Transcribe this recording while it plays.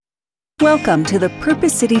Welcome to the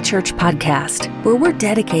Purpose City Church podcast, where we're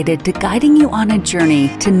dedicated to guiding you on a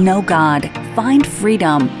journey to know God, find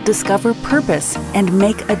freedom, discover purpose, and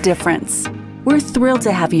make a difference. We're thrilled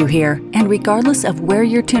to have you here, and regardless of where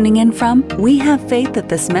you're tuning in from, we have faith that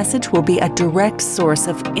this message will be a direct source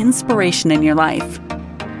of inspiration in your life.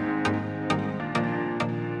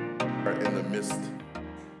 We're in the midst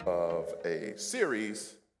of a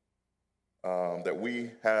series that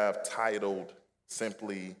we have titled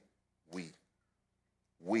simply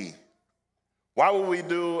We. Why would we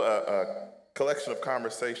do a collection of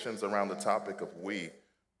conversations around the topic of we?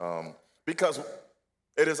 Because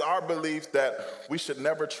it is our belief that we should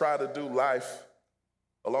never try to do life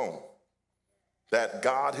alone. That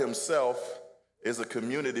God himself is a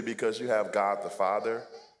community because you have God the Father,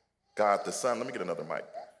 God the Son. Let me get another mic.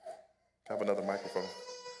 Can I have another microphone?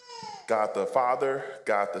 God the Father,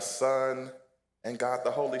 God the Son, and God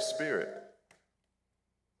the Holy Spirit.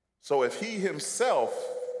 So if he himself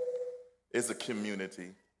is a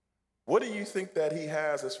community, what do you think that he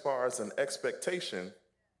has as far as an expectation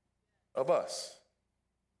of us?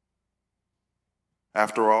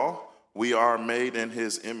 After all, we are made in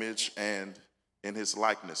his image and in his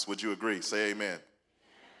likeness. Would you agree? Say amen.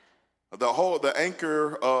 The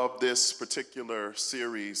anchor of this particular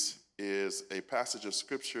series is a passage of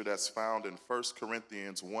scripture that's found in 1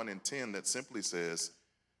 Corinthians 1:10 that simply says,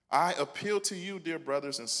 I appeal to you, dear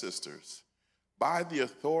brothers and sisters, by the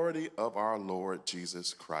authority of our Lord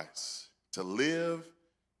Jesus Christ, to live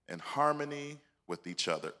in harmony with each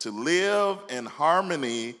other. To live in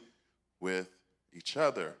harmony with each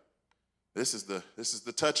other. This is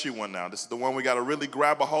the touchy one now. This is the one we got to really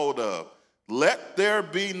grab a hold of. Let there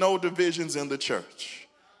be no divisions in the church.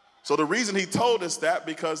 So the reason he told us that,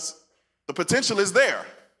 because the potential is there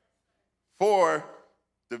for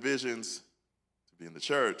divisions in the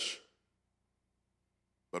church,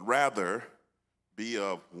 but rather be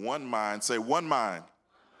of one mind. Say one mind.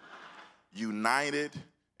 United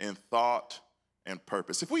in thought and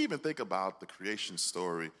purpose. If we even think about the creation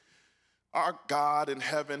story, our God in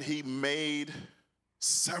heaven, he made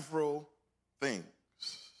several things.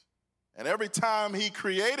 And every time he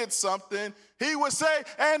created something, he would say,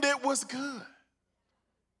 and it was good.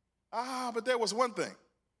 But there was one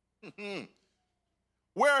thing.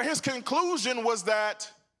 Where his conclusion was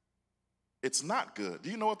that it's not good.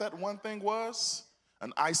 Do you know what that one thing was?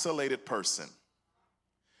 An isolated person.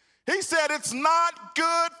 He said it's not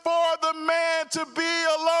good for the man to be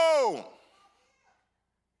alone.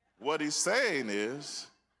 What he's saying is,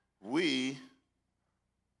 we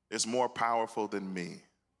is more powerful than me.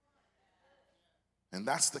 And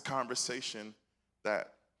that's the conversation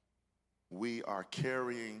that we are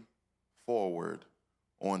carrying forward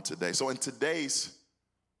on today. So in today's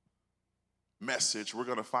message, we're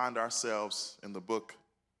going to find ourselves in the book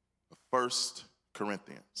of 1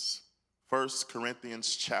 Corinthians. 1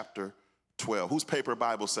 Corinthians chapter 12. Whose paper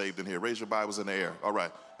Bible saved in here? Raise your Bibles in the air. All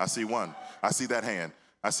right. I see one. I see that hand.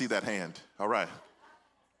 I see that hand. All right.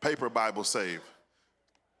 Paper Bible saved.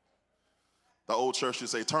 The old church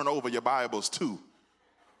would say, turn over your Bibles to.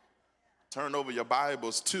 Turn over your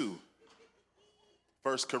Bibles to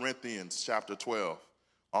 1 Corinthians chapter 12.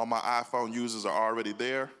 All my iPhone users are already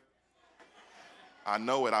there. I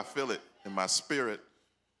know it. I feel it in my spirit.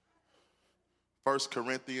 1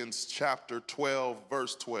 Corinthians chapter 12,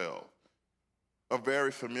 verse 12. A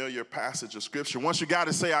very familiar passage of scripture. Once you got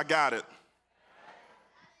it, say, I got it.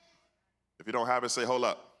 If you don't have it, say, hold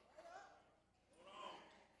up.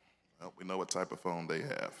 Well, we know what type of phone they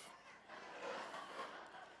have.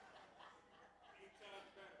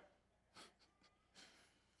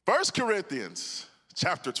 First Corinthians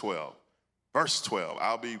chapter 12. Verse 12,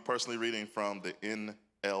 I'll be personally reading from the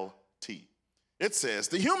NLT. It says,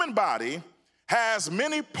 the human body has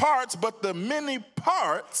many parts, but the many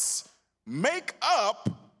parts make up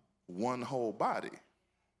one whole body.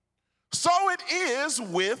 So it is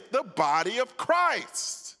with the body of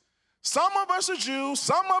Christ. Some of us are Jews,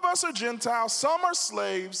 some of us are Gentiles, some are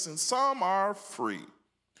slaves, and some are free.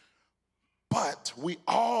 But we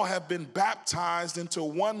all have been baptized into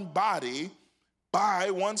one body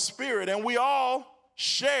by one Spirit, and we all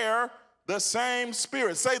share the same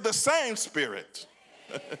Spirit. Say the same Spirit.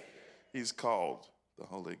 He's called the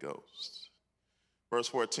Holy Ghost. Verse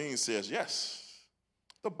 14 says, yes,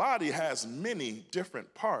 the body has many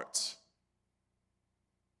different parts,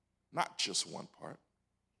 not just one part.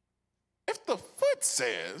 If the foot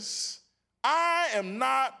says, I am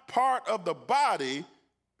not part of the body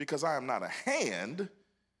because I am not a hand,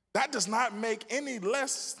 that does not make any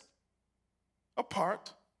less a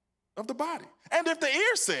part of the body. And if the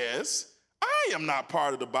ear says, I am not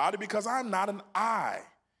part of the body because I'm not an eye,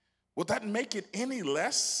 would that make it any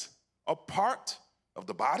less a part of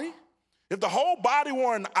the body? If the whole body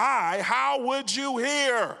were an eye, how would you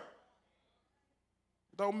hear?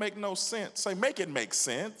 It don't make no sense. Say, make it make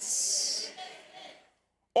sense.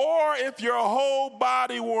 Or if your whole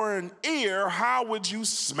body were an ear, how would you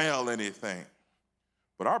smell anything?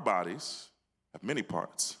 But our bodies have many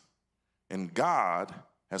parts, and God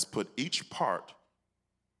has put each part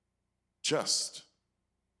just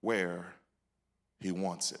where he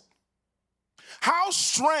wants it. How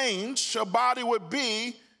strange a body would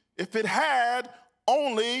be if it had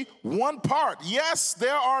only one part. Yes,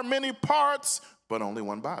 there are many parts, but only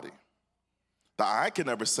one body. The eye can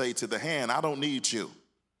never say to the hand, I don't need you.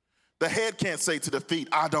 The head can't say to the feet,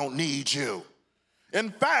 I don't need you.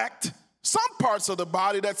 In fact, some parts of the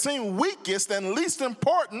body that seem weakest and least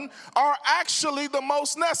important are actually the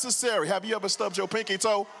most necessary. Have you ever stubbed your pinky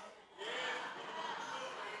toe?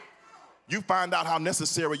 You find out how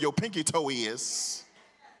necessary your pinky toe is,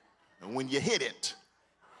 and when you hit it,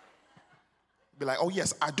 be like, oh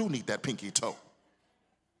yes, I do need that pinky toe.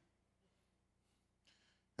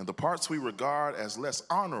 And the parts we regard as less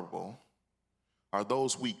honorable are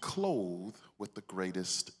those we clothe with the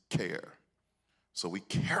greatest care. So we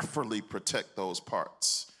carefully protect those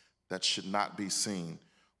parts that should not be seen,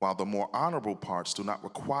 while the more honorable parts do not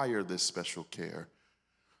require this special care.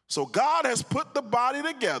 So God has put the body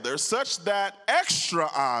together such that extra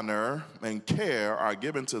honor and care are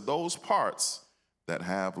given to those parts that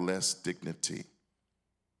have less dignity.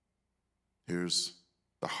 Here's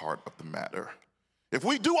the heart of the matter. If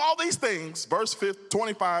we do all these things, verse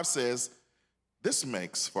 25 says, this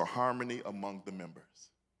makes for harmony among the members,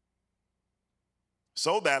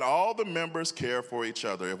 so that all the members care for each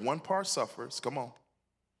other. If one part suffers, come on,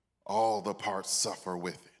 all the parts suffer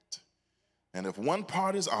with it. And if one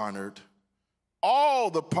part is honored, all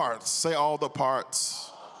the parts, say all the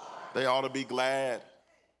parts, they ought to be glad.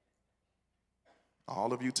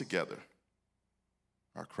 All of you together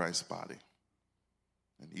are Christ's body.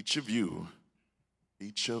 And each of you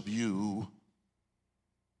is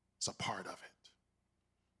a part of it.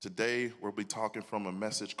 Today, we'll be talking from a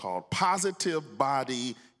message called Positive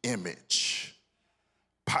Body Image.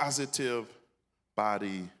 Positive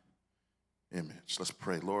Body Image. Let's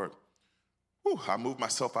pray. Lord, I move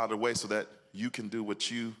myself out of the way so that you can do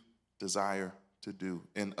what you desire to do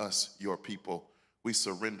in us, your people. We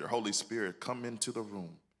surrender. Holy Spirit, come into the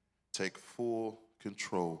room. Take full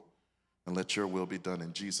control and let your will be done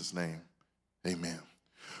in Jesus' name. Amen.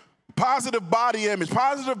 Positive body image.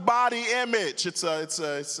 Positive body image. It's a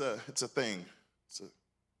thing.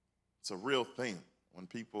 It's a real thing when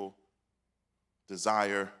people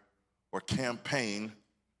desire or campaign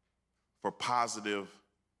for positive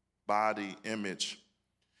body image.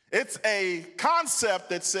 It's a concept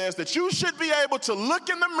that says that you should be able to look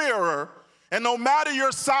in the mirror, and no matter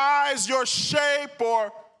your size, your shape,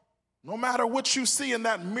 or no matter what you see in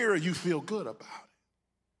that mirror, you feel good about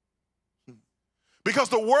it. Because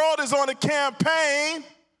the world is on a campaign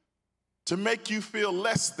to make you feel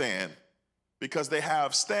less than, because they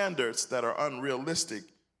have standards that are unrealistic.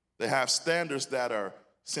 They have standards that are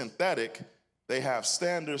synthetic. They have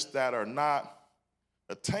standards that are not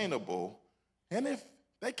attainable. And if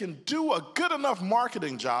they can do a good enough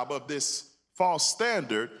marketing job of this false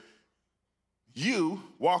standard, you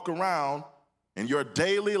walk around in your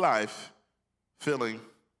daily life feeling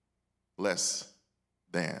less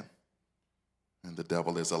than. And the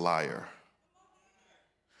devil is a liar.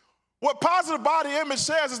 What positive body image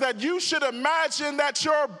says is that you should imagine that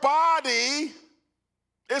your body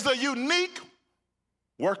is a unique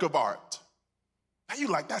work of art. Now you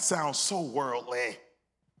like, that sounds so worldly.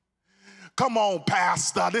 Come on,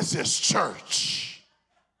 pastor, this is church.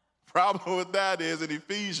 Problem with that is in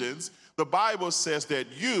Ephesians, the Bible says that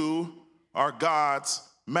you are God's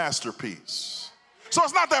masterpiece. So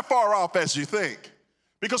it's not that far off as you think.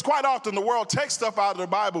 Because quite often the world takes stuff out of the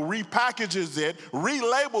Bible, repackages it,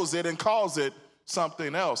 relabels it, and calls it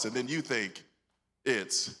something else. And then you think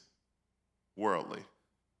it's worldly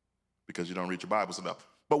because you don't read your Bibles enough.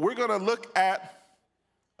 But we're going to look at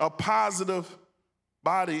a positive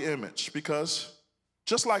body image, because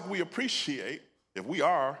just like we appreciate, if we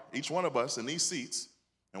are, each one of us in these seats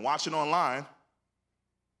and watching online,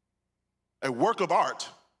 a work of art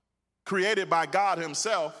created by God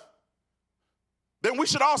himself, then we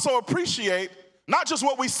should also appreciate not just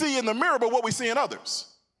what we see in the mirror, but what we see in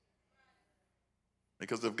others.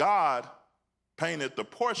 Because if God painted the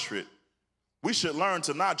portrait, we should learn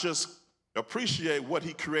to not just appreciate what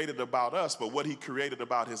he created about us, but what he created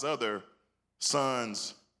about his other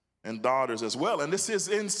sons and daughters as well. And this is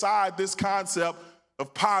inside this concept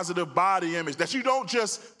of positive body image, that you don't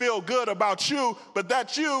just feel good about you, but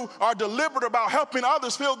that you are deliberate about helping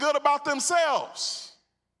others feel good about themselves.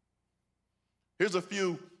 Here's a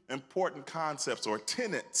few important concepts or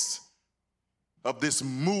tenets of this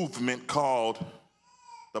movement called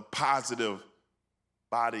the positive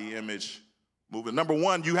body image movement. Number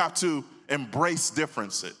one, you have to embrace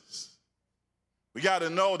differences. We got to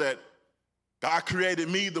know that God created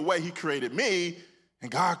me the way he created me, and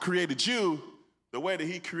God created you the way that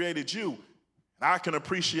he created you. And I can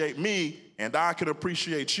appreciate me, and I can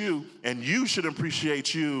appreciate you, and you should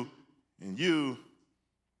appreciate you, and you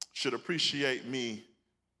should appreciate me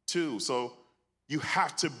too. So you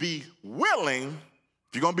have to be willing,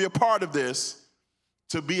 if you're going to be a part of this,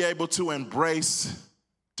 to be able to embrace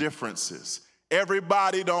differences.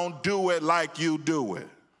 Everybody don't do it like you do it.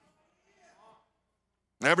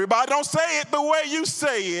 Everybody don't say it the way you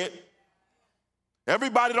say it.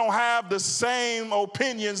 Everybody don't have the same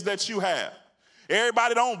opinions that you have.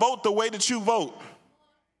 Everybody don't vote the way that you vote.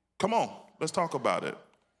 Come on, let's talk about it.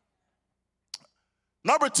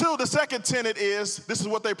 Number two, the second tenet is, this is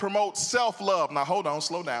what they promote, self-love. Now hold on,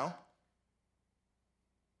 slow down.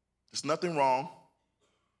 There's nothing wrong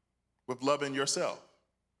with loving yourself.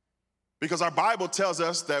 Because our Bible tells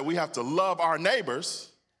us that we have to love our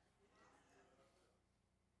neighbors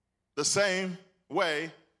the same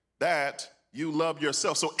way that you love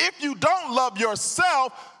yourself. So if you don't love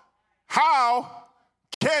yourself, how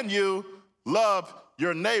can you love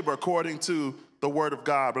your neighbor according to the word of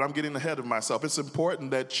God? But I'm getting ahead of myself. It's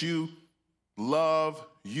important that you love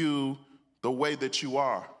you the way that you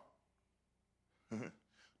are.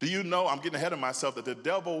 Do you know, I'm getting ahead of myself, that the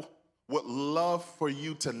devil would love for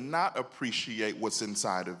you to not appreciate what's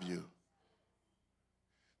inside of you.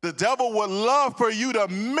 The devil would love for you to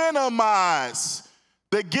minimize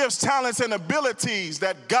the gifts, talents, and abilities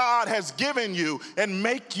that God has given you and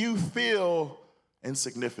make you feel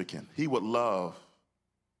insignificant. He would love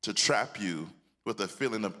to trap you with a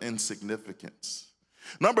feeling of insignificance.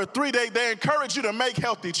 Number three, they encourage you to make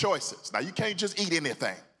healthy choices. Now, you can't just eat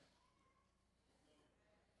anything.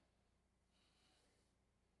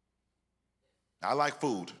 I like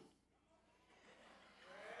food,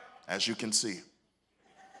 as you can see.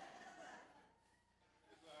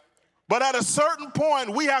 But at a certain point,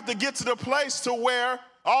 we have to get to the place to where,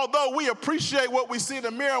 although we appreciate what we see in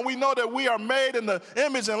the mirror, and we know that we are made in the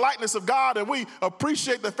image and likeness of God, and we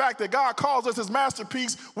appreciate the fact that God calls us his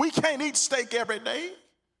masterpiece, we can't eat steak every day.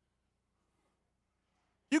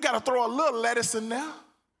 You got to throw a little lettuce in there,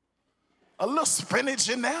 a little spinach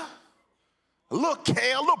in there, a little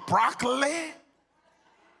kale, a little broccoli.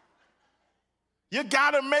 You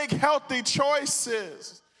got to make healthy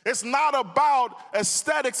choices. It's not about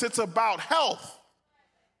aesthetics, it's about health.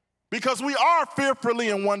 Because we are fearfully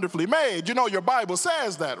and wonderfully made. You know, your Bible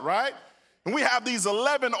says that, right? And we have these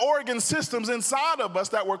 11 organ systems inside of us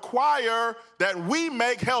that require that we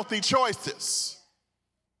make healthy choices.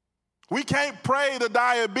 We can't pray the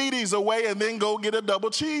diabetes away and then go get a double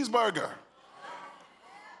cheeseburger.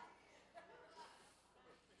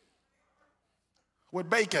 With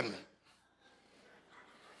bacon.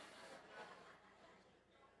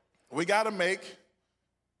 We got to make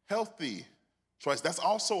healthy choices. That's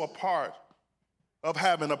also a part of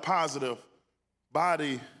having a positive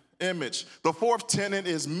body image. The fourth tenet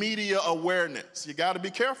is media awareness. You got to be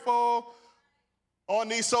careful on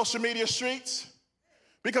these social media streets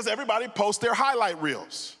because everybody posts their highlight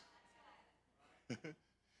reels.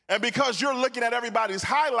 And because you're looking at everybody's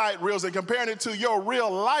highlight reels and comparing it to your real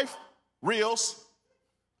life reels,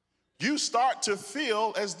 you start to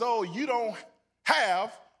feel as though you don't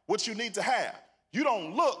have what you need to have. You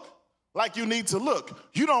don't look like you need to look.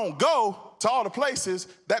 You don't go to all the places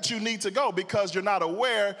that you need to go because you're not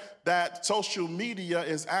aware that social media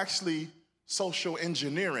is actually social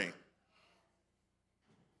engineering.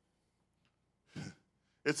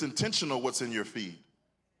 It's intentional what's in your feed.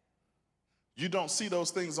 You don't see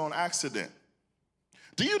those things on accident.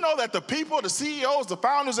 Do you know that the people, the CEOs, the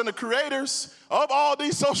founders, and the creators of all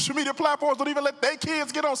these social media platforms don't even let their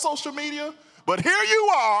kids get on social media? But here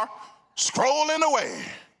you are, scrolling away,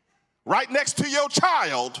 right next to your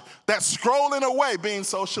child that's scrolling away, being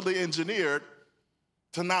socially engineered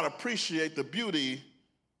to not appreciate the beauty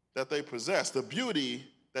that they possess, the beauty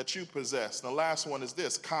that you possess. And the last one is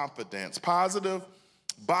this, confidence. Positive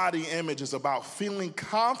body image is about feeling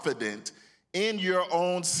confident in your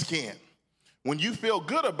own skin. When you feel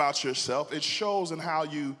good about yourself, it shows in how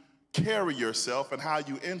you carry yourself and how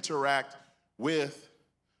you interact with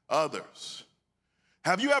others.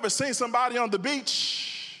 Have you ever seen somebody on the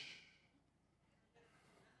beach?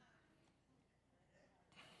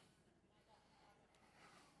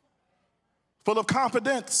 full of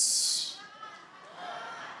confidence.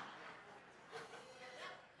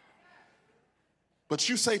 But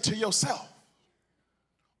you say to yourself,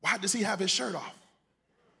 why does he have his shirt off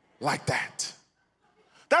like that?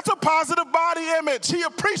 That's a positive body image. He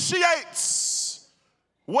appreciates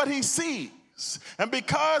what he sees. And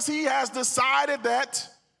because he has decided that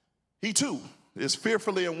he too is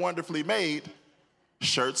fearfully and wonderfully made,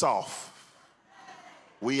 shirts off.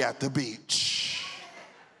 We at the beach.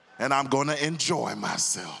 And I'm going to enjoy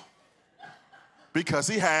myself. Because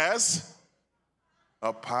he has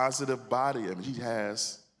a positive body image. He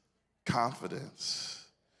has confidence.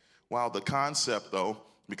 While the concept, though,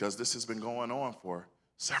 because this has been going on for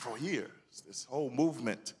several years, this whole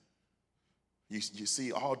movement, you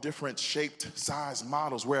see all different shaped size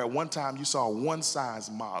models, where at one time you saw one size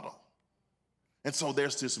model. And so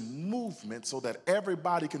there's this movement so that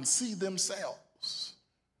everybody can see themselves.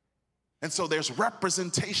 And so there's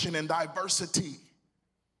representation and diversity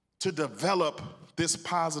to develop this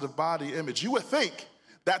positive body image. You would think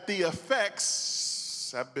that the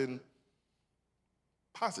effects have been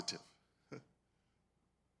positive.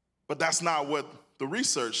 But that's not what the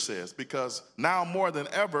research says, because now more than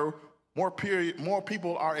ever, more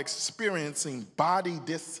people are experiencing body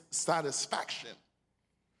dissatisfaction.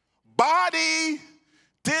 Body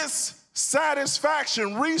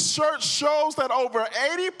dissatisfaction. Research shows that over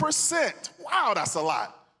 80%, wow, that's a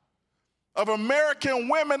lot, of American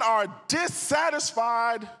women are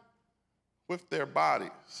dissatisfied with their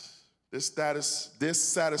bodies. This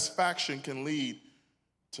dissatisfaction can lead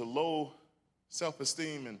to low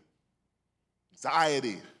self-esteem and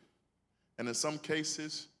anxiety, and in some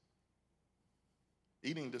cases,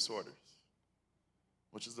 eating disorders,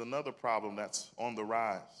 which is another problem that's on the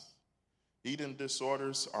rise. Eating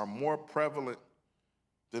disorders are more prevalent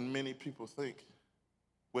than many people think,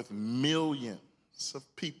 with millions of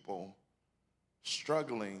people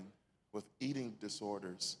struggling with eating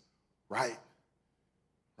disorders right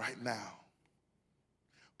now.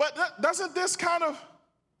 But doesn't this kind of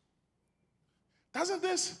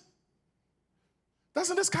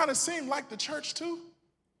seem like the church too?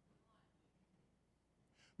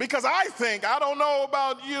 Because I don't know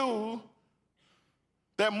about you,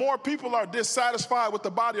 that more people are dissatisfied with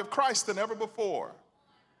the body of Christ than ever before.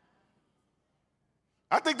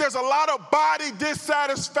 I think there's a lot of body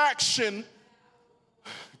dissatisfaction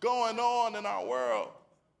going on in our world.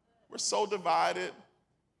 We're so divided.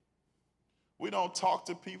 We don't talk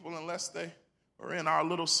to people unless they are in our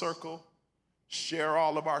little circle, share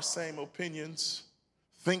all of our same opinions,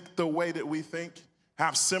 think the way that we think,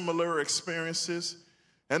 have similar experiences.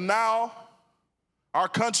 And now our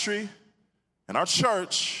country and our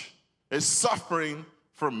church is suffering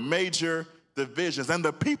from major divisions. And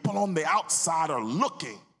the people on the outside are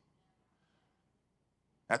looking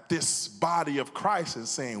at this body of Christ and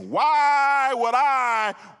saying, why would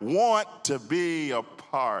I want to be a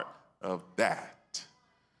part of that?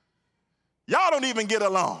 Y'all don't even get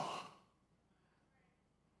along.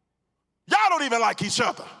 Y'all don't even like each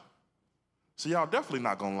other. So y'all definitely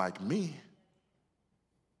not going to like me.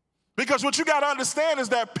 Because what you got to understand is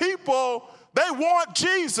that people, they want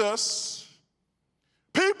Jesus.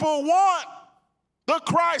 People want the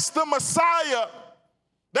Christ, the Messiah.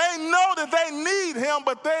 They know that they need him,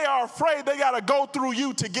 but they are afraid they got to go through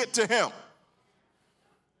you to get to him.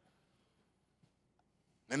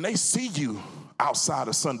 And they see you outside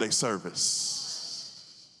of Sunday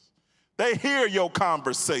service. They hear your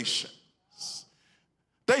conversations.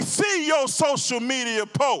 They see your social media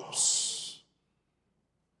posts.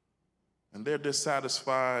 And they're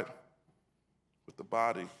dissatisfied with the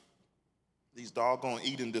body. These doggone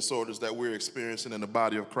eating disorders that we're experiencing in the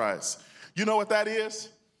body of Christ. You know what that is?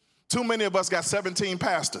 Too many of us got 17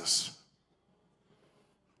 pastors.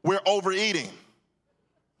 We're overeating.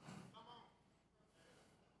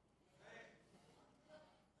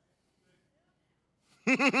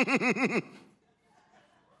 You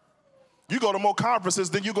go to more conferences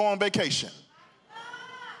than you go on vacation.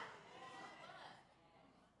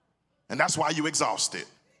 And that's why you exhausted.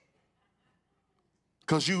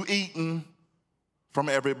 Because you eating from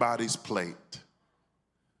everybody's plate.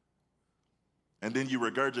 And then you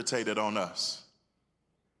regurgitate it on us.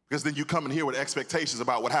 Because then you come in here with expectations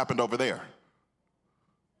about what happened over there.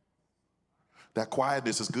 That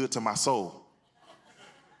quietness is good to my soul.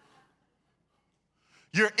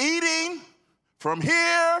 You're eating from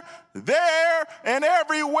here, there, and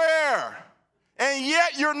everywhere. And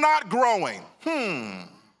yet you're not growing.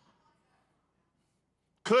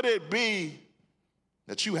 Could it be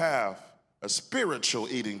that you have a spiritual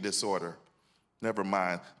eating disorder? Never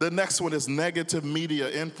mind. The next one is negative media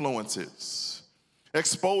influences.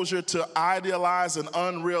 exposure to idealized and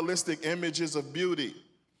unrealistic images of beauty.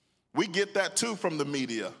 We get that too from the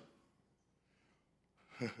media.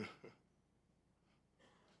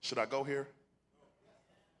 Should I go here?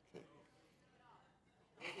 Okay.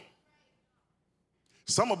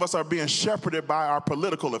 Some of us are being shepherded by our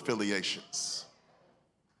political affiliations.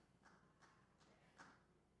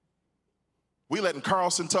 We letting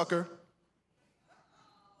Carlson Tucker,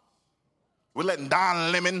 we're letting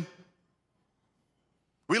Don Lemon,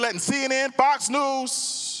 we letting CNN, Fox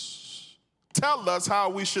News tell us how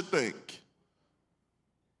we should think.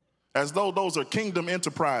 As though those are kingdom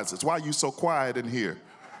enterprises. Why are you so quiet in here?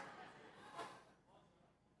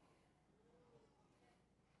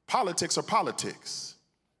 Politics are politics.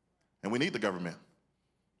 And we need the government.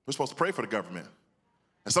 We're supposed to pray for the government.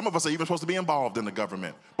 And some of us are even supposed to be involved in the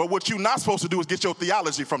government. But what you're not supposed to do is get your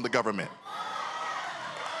theology from the government.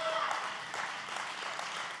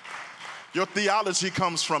 Your theology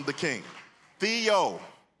comes from the king. Theo,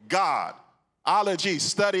 God. Ology,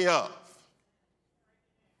 study up.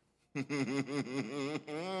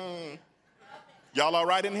 Y'all all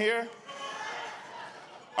right in here?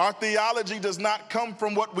 Our theology does not come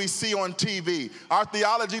from what we see on TV. Our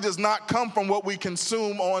theology does not come from what we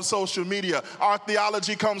consume on social media. Our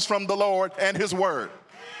theology comes from the Lord and his word.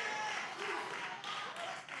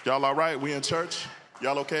 Y'all all right? We in church?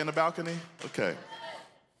 Y'all okay in the balcony? Okay.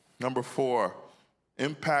 Number 4,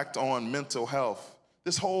 impact on mental health.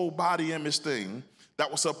 This whole body image thing that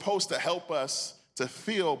was supposed to help us to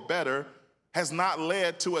feel better has not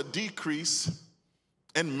led to a decrease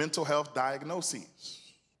in mental health diagnoses.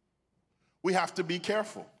 We have to be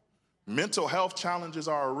careful. Mental health challenges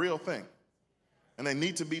are a real thing, and they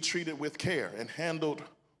need to be treated with care and handled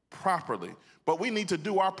properly. But we need to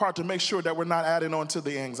do our part to make sure that we're not adding on to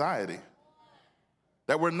the anxiety,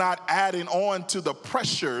 that we're not adding on to the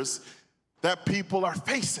pressures that people are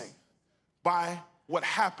facing by what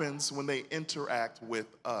happens when they interact with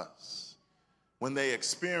us. When they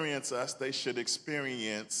experience us, they should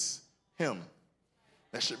experience him.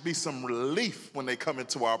 There should be some relief when they come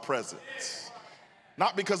into our presence.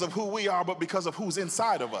 Not because of who we are, but because of who's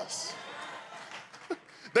inside of us.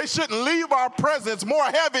 They shouldn't leave our presence more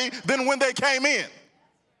heavy than when they came in.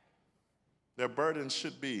 Their burdens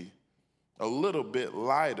should be a little bit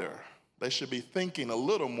lighter. They should be thinking a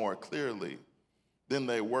little more clearly than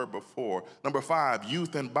they were before. Number 5,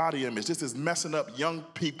 youth and body image. This is messing up young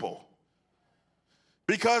people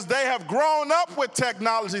because they have grown up with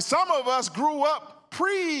technology. Some of us grew up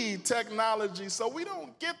pre-technology, so we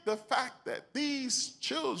don't get the fact that these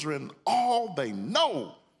children, all they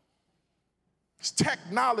know is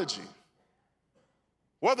technology.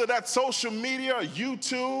 Whether that's social media or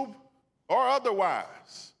YouTube or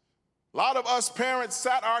otherwise. A lot of us parents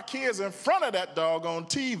sat our kids in front of that doggone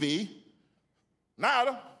TV.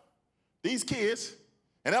 Now, these kids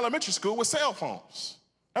in elementary school with cell phones.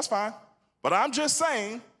 That's fine. But I'm just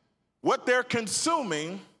saying, what they're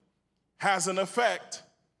consuming has an effect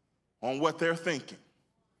on what they're thinking.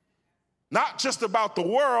 Not just about the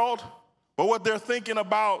world, but what they're thinking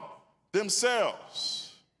about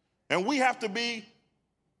themselves. And we have to be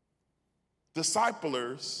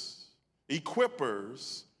disciplers,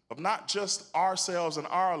 equippers of not just ourselves and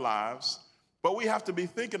our lives, but we have to be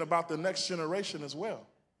thinking about the next generation as well.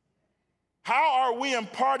 How are we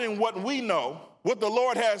imparting what we know, what the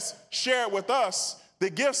Lord has shared with us, the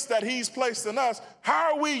gifts that he's placed in us?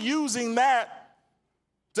 How are we using that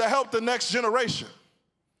to help the next generation?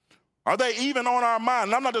 Are they even on our mind?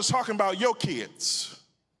 And I'm not just talking about your kids,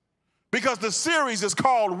 because the series is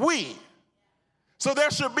called We. So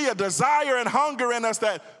there should be a desire and hunger in us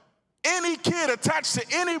that any kid attached to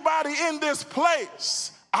anybody in this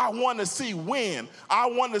place, I want to see win. I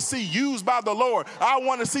want to see used by the Lord. I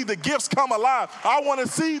want to see the gifts come alive. I want to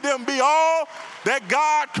see them be all that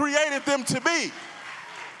God created them to be.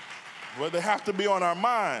 Well, they have to be on our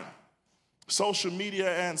mind. Social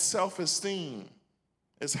media and self-esteem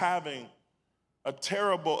is having a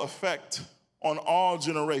terrible effect on all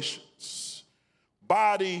generations.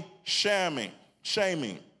 Body shaming,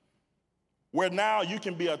 where now you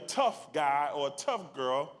can be a tough guy or a tough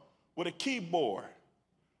girl with a keyboard,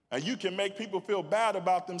 and you can make people feel bad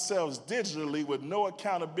about themselves digitally with no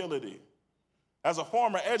accountability. As a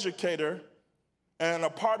former educator, and a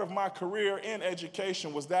part of my career in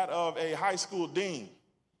education was that of a high school dean,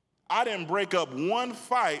 I didn't break up one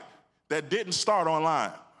fight that didn't start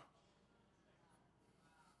online.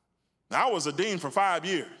 Now, I was a dean for 5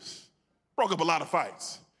 years, broke up a lot of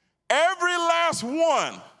fights. Every last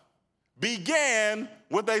one began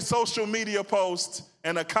with a social media post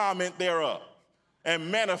and a comment thereof,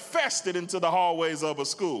 and manifested into the hallways of a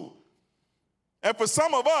school. And for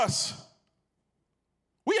some of us,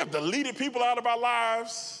 we have deleted people out of our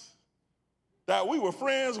lives that we were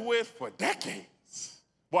friends with for decades.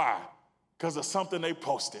 Why? Because of something they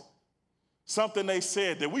posted, something they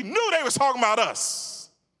said that we knew they was talking about us,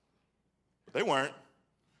 but they weren't.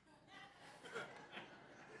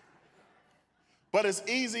 But it's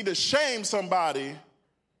easy to shame somebody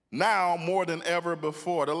now more than ever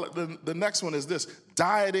before. The next one is this: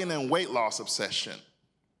 dieting and weight loss obsession.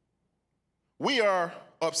 We are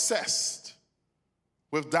obsessed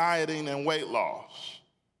with dieting and weight loss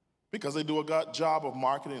because they do a good job of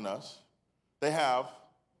marketing us. They have,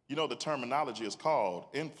 the terminology is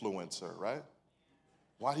called influencer, right?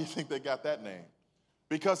 Why do you think they got that name?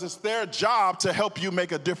 Because it's their job to help you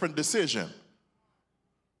make a different decision.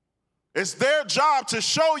 It's their job to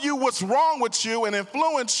show you what's wrong with you and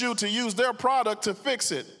influence you to use their product to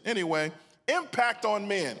fix it. Anyway, impact on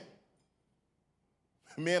men.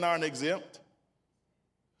 Men aren't exempt.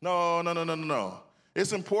 No.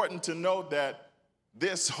 It's important to note that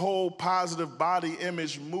this whole positive body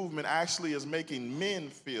image movement actually is making men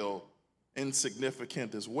feel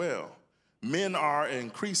insignificant as well. Men are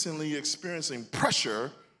increasingly experiencing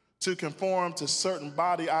pressure to conform to certain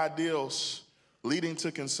body ideals, leading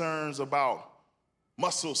to concerns about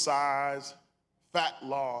muscle size, fat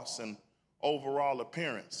loss, and overall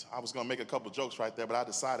appearance. I was going to make a couple jokes right there, but I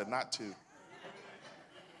decided not to.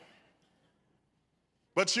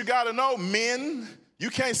 But you got to know, men, you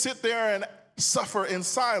can't sit there and suffer in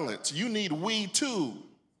silence. You need we too.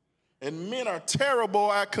 And men are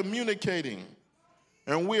terrible at communicating.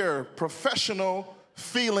 And we're professional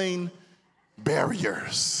feeling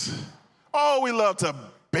barriers. Oh, we love to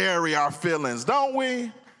bury our feelings, don't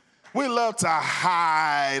we? We love to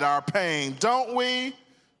hide our pain, don't we?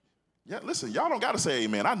 Yeah, listen, y'all don't got to say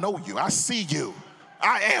amen. I know you. I see you.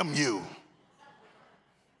 I am you.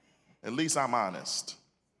 At least I'm honest.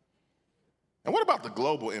 And what about the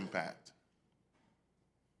global impact?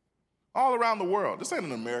 All around the world. This ain't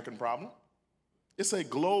an American problem. It's a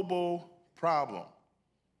global problem.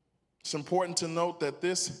 It's important to note that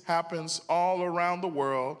this happens all around the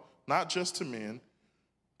world, not just to men,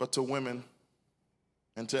 but to women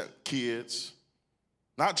and to kids,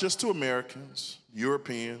 not just to Americans,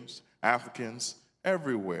 Europeans, Africans,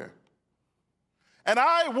 everywhere. And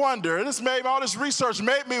I wonder, all this research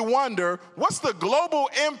made me wonder, what's the global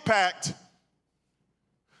impact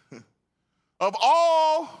of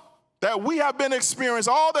all that we have been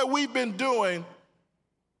experiencing, all that we've been doing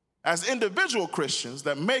as individual Christians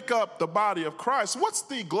that make up the body of Christ? What's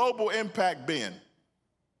the global impact been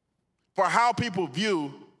for how people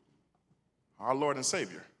view our Lord and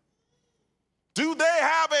Savior? Do they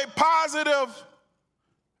have a positive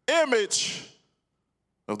image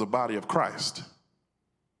of the body of Christ?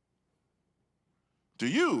 Do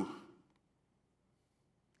you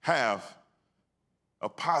have a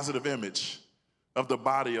positive image of the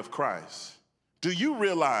body of Christ? Do you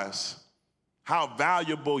realize how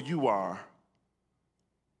valuable you are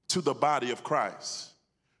to the body of Christ?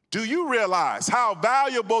 Do you realize how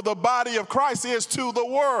valuable the body of Christ is to the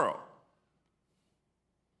world?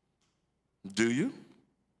 Do you?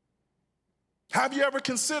 Have you ever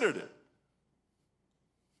considered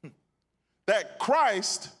it? That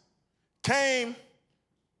Christ came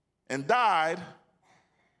and died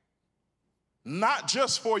not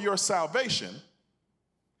just for your salvation,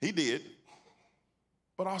 he did,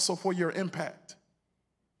 but also for your impact.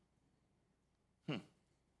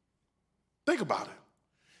 Think about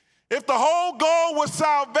it. If the whole goal was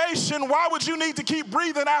salvation, why would you need to keep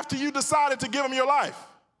breathing after you decided to give him your life?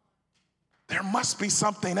 There must be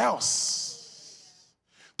something else.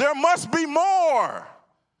 There must be more.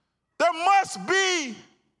 There must be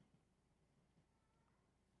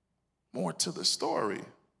more to the story.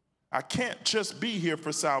 I can't just be here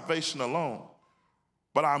for salvation alone,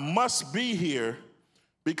 but I must be here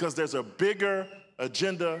because there's a bigger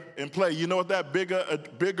agenda in play. You know what that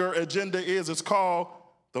bigger agenda is? It's called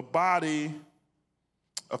the body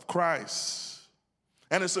of Christ.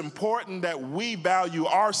 And it's important that we value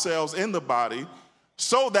ourselves in the body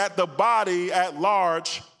so that the body at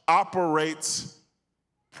large operates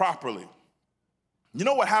properly. You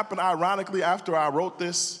know what happened ironically after I wrote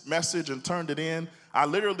this message and turned it in?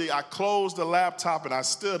 I closed the laptop and I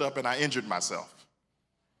stood up and I injured myself.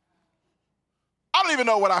 I don't even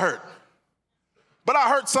know what I hurt, but I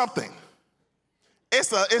hurt something.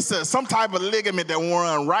 It's some type of ligament that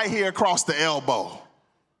run right here across the elbow.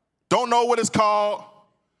 Don't know what it's called.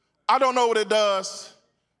 I don't know what it does,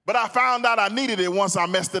 but I found out I needed it once I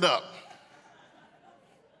messed it up.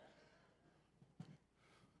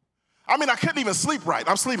 I couldn't even sleep right.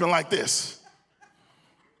 I'm sleeping like this.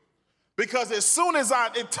 Because as soon as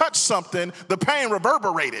it touched something, the pain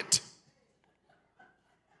reverberated.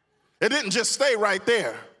 It didn't just stay right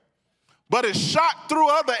there, but it shot through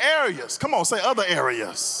other areas. Come on, say other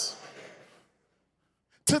areas.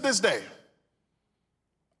 To this day,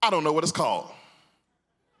 I don't know what it's called.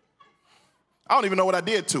 I don't even know what I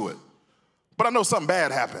did to it, but I know something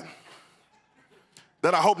bad happened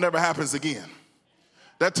that I hope never happens again.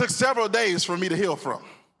 That took several days for me to heal from.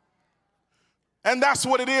 And that's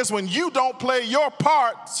what it is when you don't play your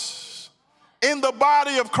part in the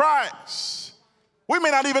body of Christ. We may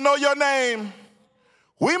not even know your name.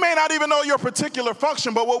 We may not even know your particular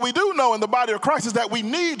function, but what we do know in the body of Christ is that we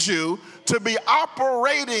need you to be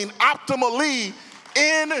operating optimally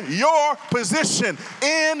in your position,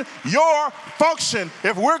 in your function.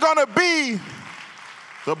 If we're going to be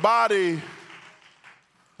the body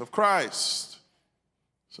of Christ.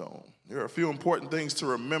 So there are a few important things to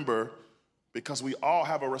remember because we all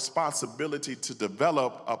have a responsibility to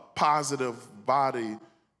develop a positive body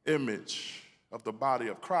image of the body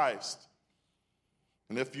of Christ.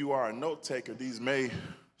 And if you are a note taker, these may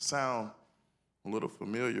sound a little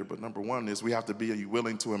familiar, but number one is we have to be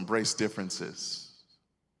willing to embrace differences.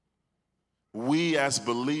 We as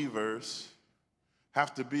believers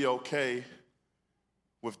have to be okay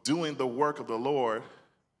with doing the work of the Lord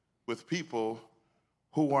with people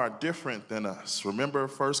who are different than us. Remember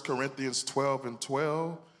 1 Corinthians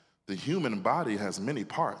 12:12? The human body has many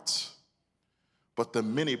parts, but the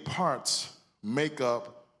many parts make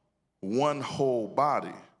up one whole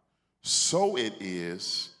body. So it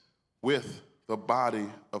is with the body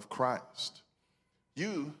of Christ.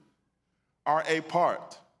 You are a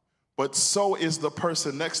part, but so is the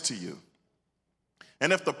person next to you.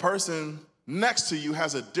 And if the person next to you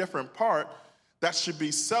has a different part, that should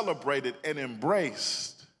be celebrated and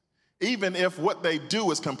embraced, even if what they do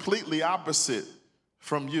is completely opposite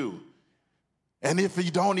from you. And if you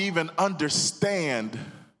don't even understand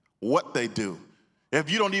what they do, if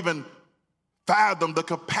you don't even fathom the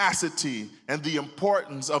capacity and the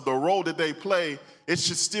importance of the role that they play, it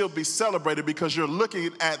should still be celebrated because you're looking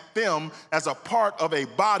at them as a part of a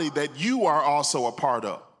body that you are also a part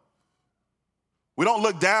of. We don't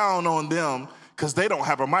look down on them because they don't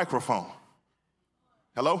have a microphone.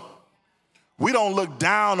 Hello? We don't look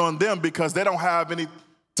down on them because they don't have any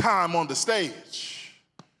time on the stage.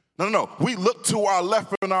 No. We look to our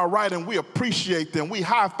left and our right and we appreciate them. We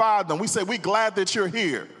high five them. We say, we're glad that you're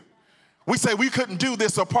here. We say, we couldn't do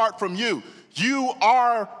this apart from you. You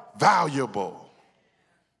are valuable.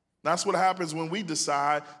 That's what happens when we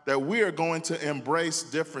decide that we are going to embrace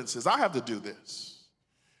differences. I have to do this.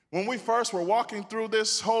 When we first were walking through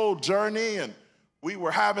this whole journey and we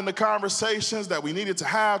were having the conversations that we needed to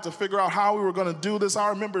have to figure out how we were going to do this, I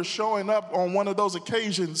remember showing up on one of those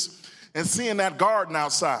occasions and seeing that garden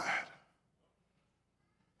outside.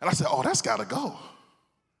 And I said, oh, that's got to go.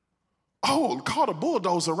 Oh, call the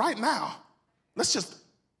bulldozer right now. Let's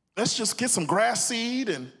just get some grass seed.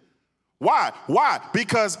 And why?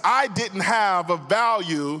 Because I didn't have a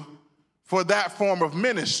value for that form of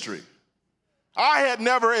ministry. I had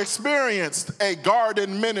never experienced a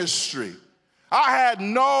garden ministry. I had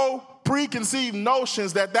no preconceived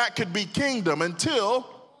notions that could be kingdom until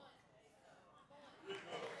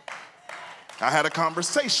I had a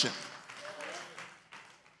conversation.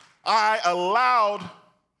 I allowed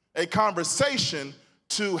a conversation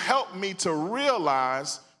to help me to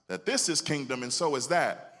realize that this is kingdom and so is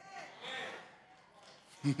that.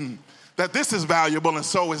 That this is valuable and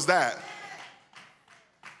so is that.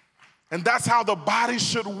 And that's how the body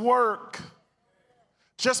should work.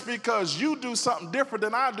 Just because you do something different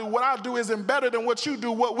than I do, what I do isn't better than what you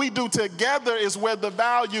do. What we do together is where the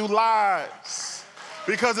value lies.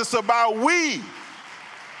 Because it's about we.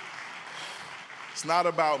 It's not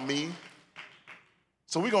about me.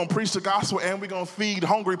 So we're going to preach the gospel and we're going to feed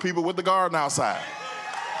hungry people with the garden outside.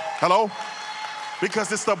 Hello?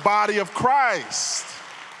 Because it's the body of Christ.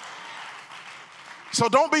 So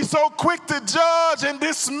don't be so quick to judge and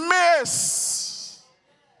dismiss.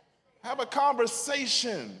 Have a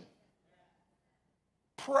conversation.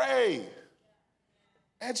 Pray.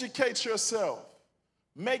 Educate yourself.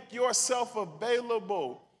 Make yourself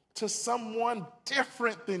available to someone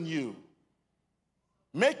different than you.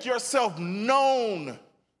 Make yourself known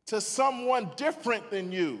to someone different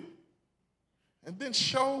than you. And then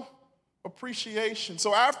show appreciation.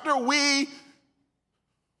 So after we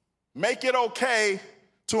make it okay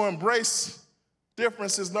to embrace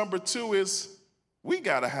differences, number two is we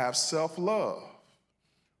got to have self-love.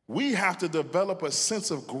 We have to develop a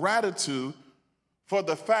sense of gratitude for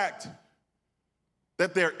the fact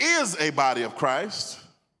that there is a body of Christ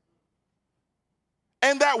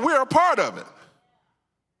and that we're a part of it.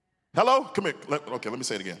 Hello? Come here. Okay, let me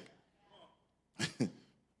say it again.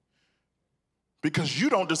 Because you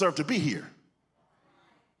don't deserve to be here.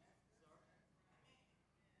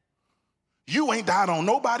 You ain't died on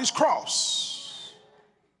nobody's cross.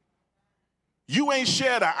 You ain't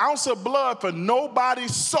shed an ounce of blood for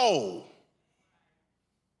nobody's soul.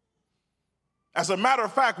 As a matter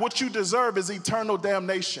of fact, what you deserve is eternal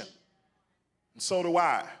damnation. And so do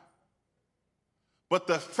I. But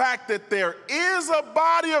the fact that there is a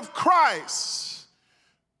body of Christ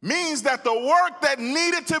means that the work that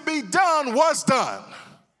needed to be done was done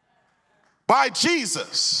by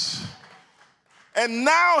Jesus. And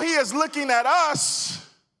now he is looking at us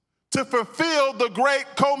to fulfill the Great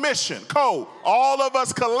Commission. All of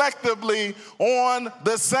us collectively on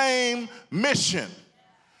the same mission.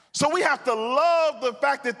 So we have to love the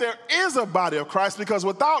fact that there is a body of Christ, because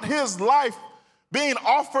without his life being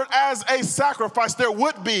offered as a sacrifice, there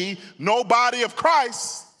would be no body of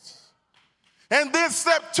Christ. And then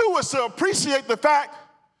step 2 is to appreciate the fact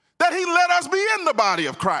that he let us be in the body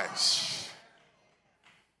of Christ.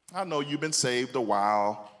 I know you've been saved a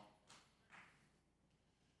while.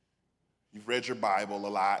 You've read your Bible a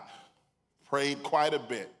lot, prayed quite a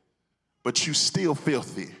bit, but you still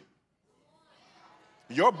filthy.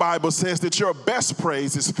 Your Bible says that your best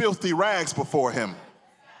praise is filthy rags before him.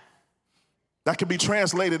 That can be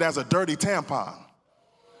translated as a dirty tampon.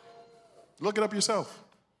 Look it up yourself.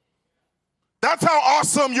 That's how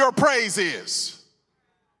awesome your praise is.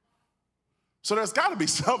 So there's got to be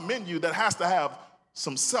something in you that has to have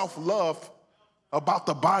some self-love about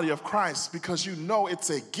the body of Christ, because you know it's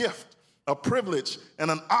a gift, a privilege,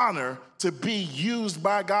 and an honor to be used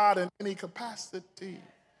by God in any capacity.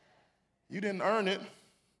 You didn't earn it,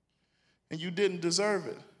 and you didn't deserve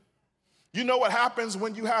it. You know what happens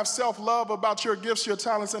when you have self-love about your gifts, your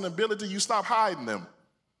talents, and ability? You stop hiding them.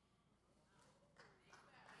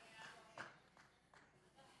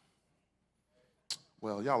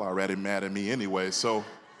 Well, y'all already mad at me anyway, so.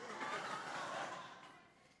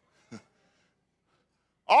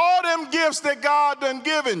 All them gifts that God done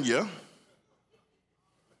given you,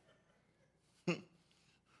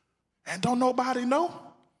 and don't nobody know.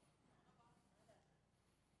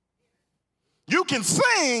 You can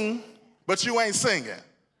sing, but you ain't singing.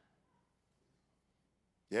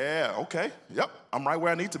 Yeah, okay, yep, I'm right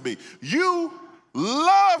where I need to be. You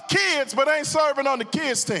love kids, but ain't serving on the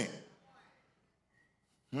kids team.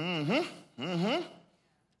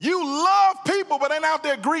 You love people, but ain't out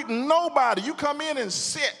there greeting nobody. You come in and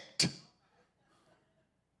sit.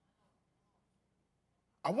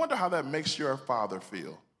 I wonder how that makes your father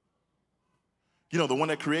feel. You know, the one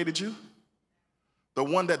that created you, the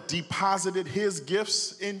one that deposited his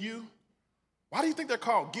gifts in you. Why do you think they're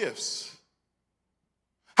called gifts?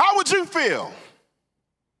 How would you feel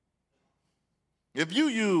if you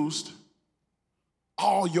used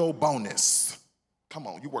all your bonus? Come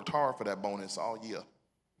on, you worked hard for that bonus all year.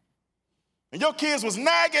 And your kids was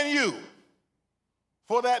nagging you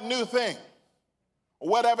for that new thing, or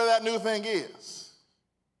whatever that new thing is.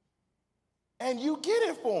 And you get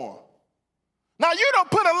it for them. Now, you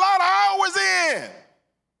don't put a lot of hours in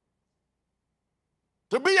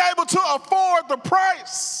to be able to afford the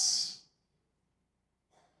price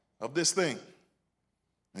of this thing.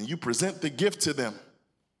 And you present the gift to them.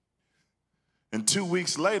 And 2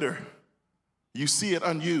 weeks later, you see it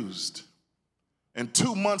unused. And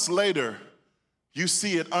 2 months later, you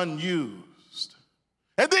see it unused.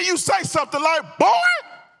 And then you say something like, boy,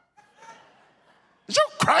 is you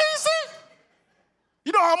crazy?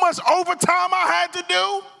 You know how much overtime I had to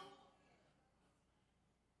do?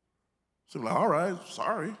 So I'm like, all right,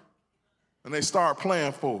 sorry. And they start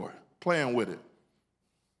playing with it.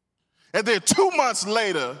 And then 2 months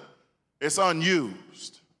later, it's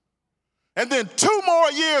unused. And then 2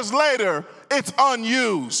 more years later, it's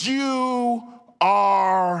unused. You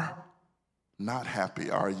are not happy,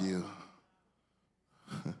 are you?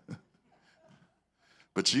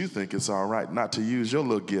 But you think it's all right not to use your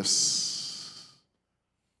little gifts.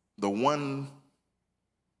 The one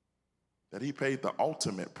that he paid the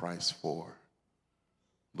ultimate price for.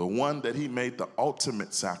 The one that he made the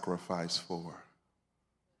ultimate sacrifice for.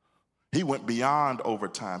 He went beyond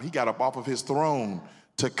overtime. He got up off of his throne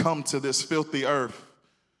to come to this filthy earth,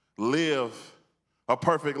 live a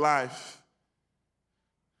perfect life,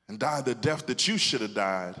 and die the death that you should have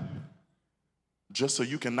died, just so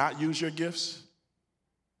you cannot use your gifts.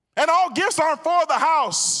 And all gifts aren't for the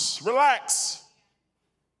house. Relax.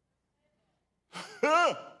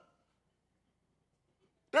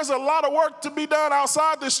 There's a lot of work to be done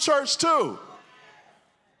outside this church too.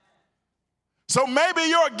 So maybe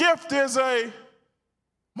your gift is a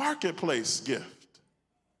marketplace gift.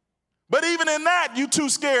 But even in that, you too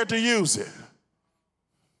scared to use it.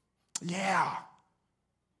 Yeah.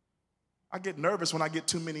 I get nervous when I get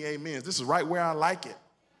too many amens. This is right where I like it.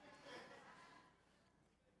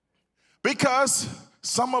 Because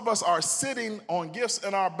some of us are sitting on gifts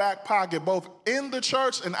in our back pocket, both in the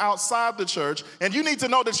church and outside the church, and you need to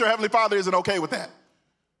know that your Heavenly Father isn't okay with that.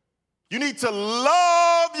 You need to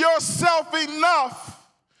love yourself enough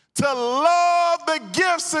to love the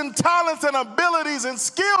gifts and talents and abilities and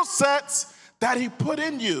skill sets that he put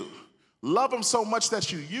in you. Love them so much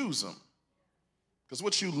that you use them. Because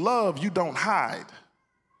what you love, you don't hide.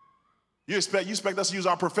 You expect us to use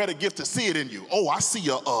our prophetic gift to see it in you. Oh, I see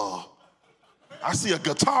a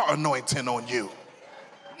guitar anointing on you.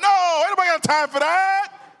 No, ain't nobody got time for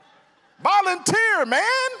that. Volunteer, man.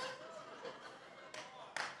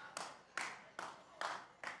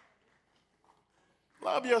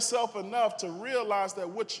 Love yourself enough to realize that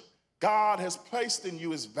what God has placed in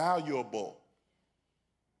you is valuable.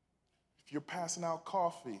 If you're passing out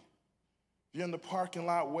coffee, if you're in the parking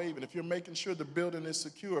lot waving, if you're making sure the building is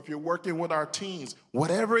secure, if you're working with our teens,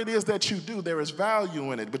 whatever it is that you do, there is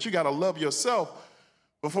value in it. But you got to love yourself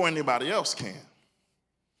before anybody else can.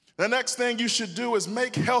 The next thing you should do is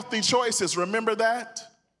make healthy choices. Remember that?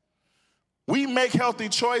 We make healthy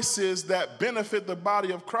choices that benefit the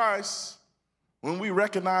body of Christ when we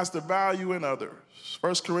recognize the value in others.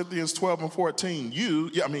 1 Corinthians 12 and 14,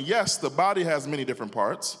 yes, the body has many different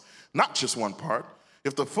parts, not just one part.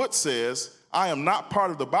 If the foot says, I am not part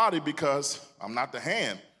of the body because I'm not the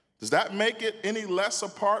hand, does that make it any less a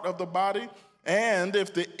part of the body? And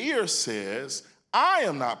if the ear says, I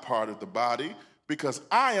am not part of the body because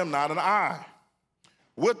I am not an eye,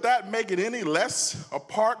 would that make it any less a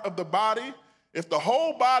part of the body? If the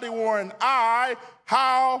whole body were an eye,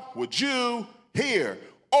 how would you hear?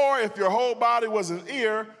 Or if your whole body was an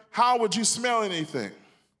ear, how would you smell anything?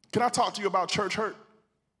 Can I talk to you about church hurt?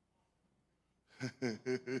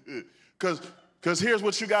 Because here's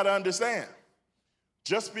what you got to understand.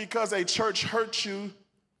 Just because a church hurts you,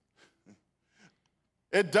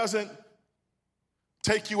 it doesn't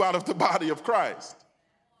take you out of the body of Christ.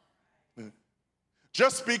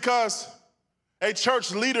 Just because a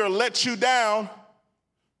church leader lets you down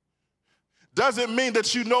doesn't mean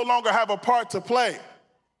that you no longer have a part to play.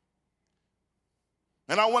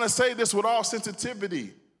 And I want to say this with all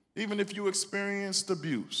sensitivity, even if you experienced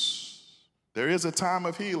abuse, there is a time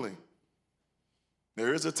of healing.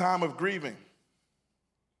 There is a time of grieving.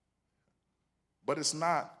 But it's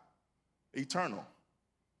not eternal.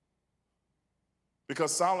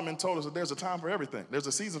 Because Solomon told us that there's a time for everything. There's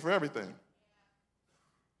a season for everything.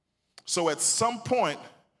 So at some point,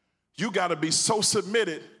 you got to be so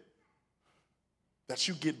submitted that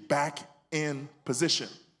you get back in position,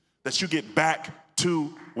 that you get back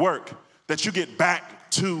to work, that you get back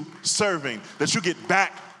to serving, that you get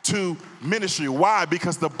back to ministry. Why?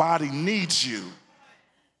 Because the body needs you.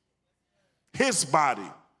 His body,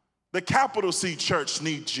 the capital C church,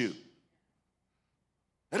 needs you.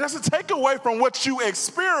 It doesn't take away from what you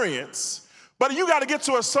experience, but you got to get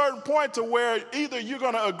to a certain point to where either you're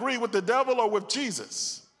going to agree with the devil or with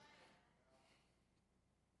Jesus.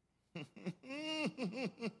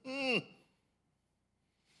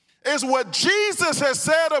 Is what Jesus has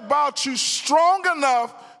said about you strong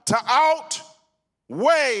enough to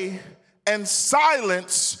outweigh and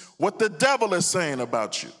silence what the devil is saying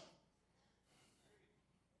about you?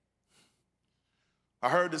 I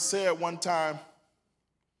heard it said one time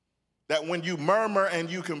that when you murmur and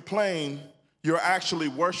you complain, you're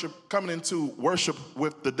actually coming into worship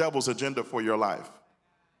with the devil's agenda for your life.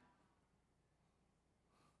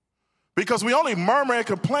 Because we only murmur and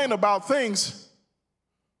complain about things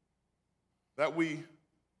that we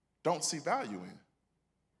don't see value in.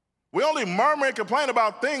 We only murmur and complain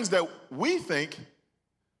about things that we think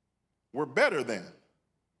we're better than.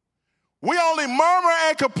 We only murmur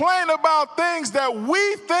and complain about things that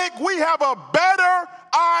we think we have a better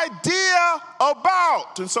idea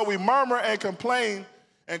about. And so we murmur and complain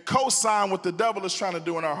and co-sign what the devil is trying to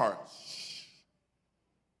do in our hearts.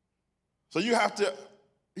 So you have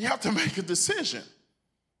to make a decision.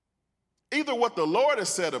 Either what the Lord has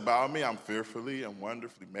said about me, I'm fearfully and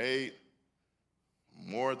wonderfully made,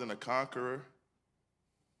 more than a conqueror,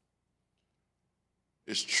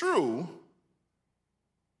 is true,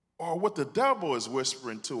 or what the devil is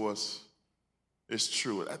whispering to us is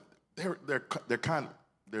true.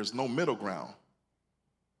 There's no middle ground.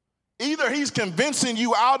 Either he's convincing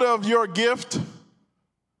you out of your gift,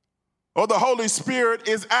 or the Holy Spirit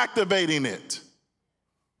is activating it.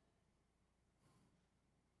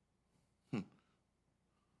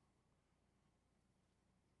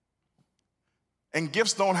 And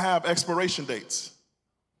gifts don't have expiration dates.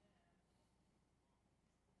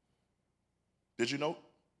 Did you know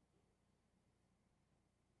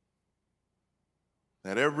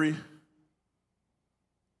that every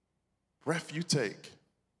breath you take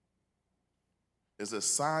is a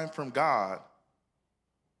sign from God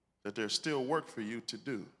that there's still work for you to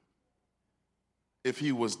do? If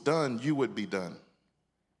he was done, you would be done.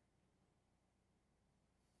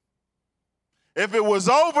 If it was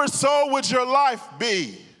over, so would your life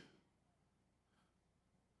be.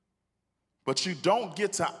 But you don't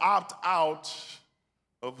get to opt out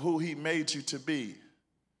of who he made you to be.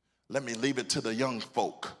 Let me leave it to the young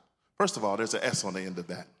folk. First of all, there's an S on the end of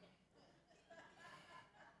that.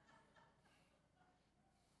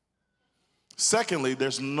 Secondly,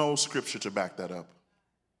 there's no scripture to back that up.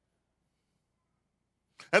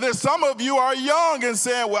 And then some of you are young and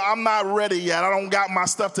saying, well, I'm not ready yet. I don't got my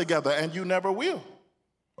stuff together. And you never will,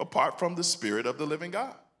 apart from the Spirit of the living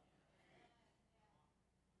God.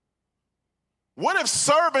 What if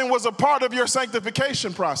serving was a part of your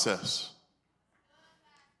sanctification process?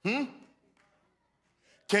 Can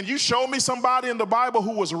you show me somebody in the Bible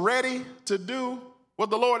who was ready to do what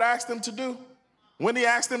the Lord asked them to do when he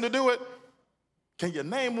asked them to do it? Can you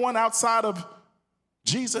name one outside of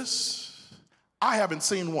Jesus? I haven't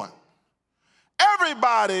seen one.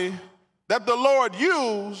 Everybody that the Lord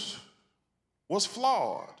used was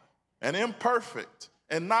flawed and imperfect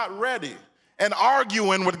and not ready and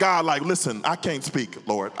arguing with God like, listen, I can't speak,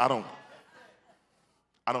 Lord. I don't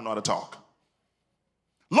know how to talk.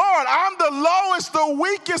 Lord, I'm the lowest, the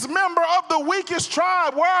weakest member of the weakest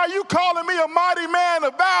tribe. Why are you calling me a mighty man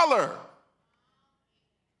of valor?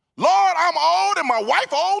 Lord, I'm old and my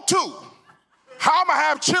wife old too. How am I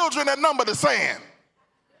have children that number the sand?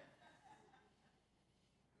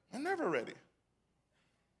 They're never ready.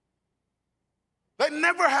 They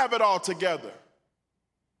never have it all together.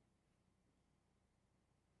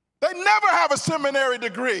 They never have a seminary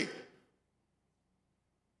degree.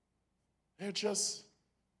 They're just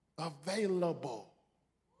available.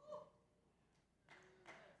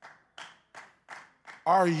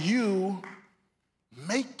 Are you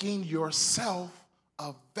making yourself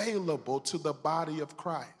available to the body of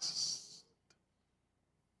Christ?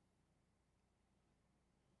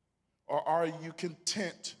 Or are you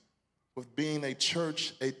content with being a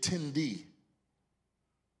church attendee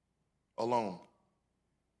alone?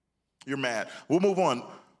 You're mad. We'll move on.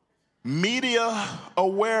 Media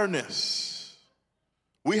awareness.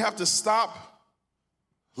 We have to stop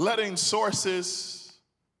letting sources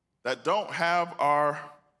that don't have our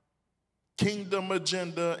kingdom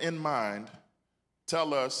agenda in mind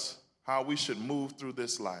tell us how we should move through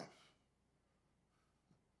this life.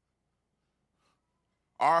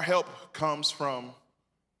 Our help comes from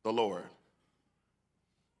the Lord.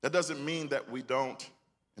 That doesn't mean that we don't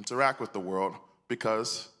interact with the world,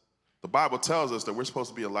 because the Bible tells us that we're supposed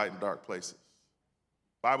to be a light in dark places.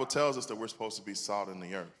 The Bible tells us that we're supposed to be salt in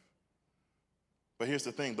the earth. But here's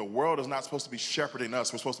the thing, the world is not supposed to be shepherding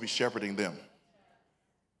us, we're supposed to be shepherding them.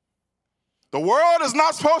 The world is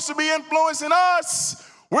not supposed to be influencing us.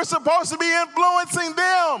 We're supposed to be influencing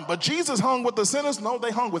them. But Jesus hung with the sinners? No,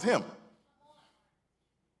 they hung with him.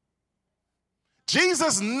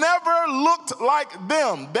 Jesus never looked like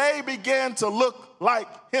them. They began to look like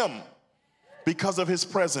him because of his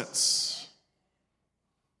presence.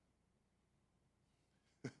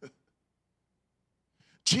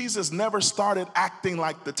 Jesus never started acting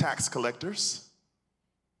like the tax collectors.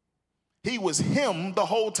 He was him the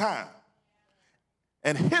whole time.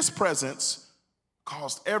 And his presence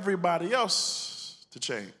caused everybody else to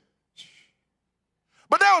change.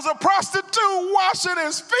 But there was a prostitute washing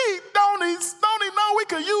his feet. Don't he know we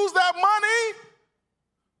could use that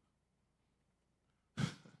money?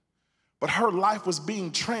 But her life was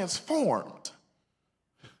being transformed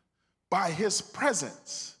by his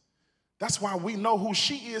presence. That's why we know who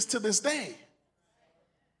she is to this day.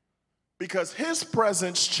 Because his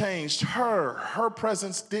presence changed her. Her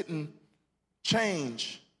presence didn't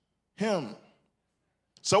change him.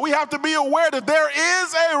 So we have to be aware that there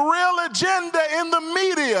is a real agenda in the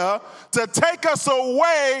media to take us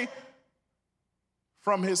away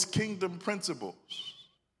from his kingdom principles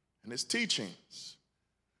and his teachings.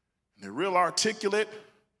 And they're real articulate.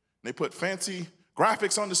 They put fancy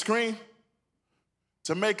graphics on the screen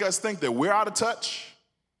to make us think that we're out of touch,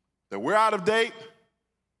 that we're out of date,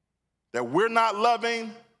 that we're not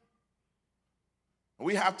loving.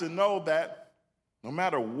 We have to know that no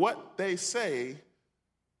matter what they say,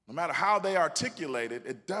 no matter how they articulate it,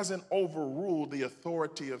 it doesn't overrule the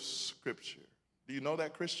authority of Scripture. Do you know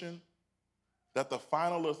that, Christian? That the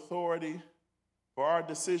final authority for our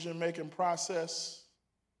decision-making process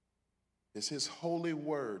is his holy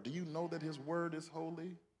word. Do you know that his word is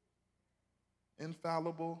holy,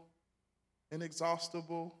 infallible,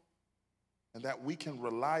 inexhaustible, and that we can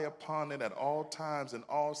rely upon it at all times, in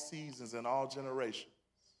all seasons, in all generations?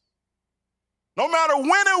 No matter when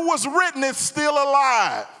it was written, it's still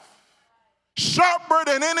alive, sharper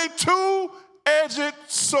than any two-edged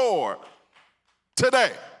sword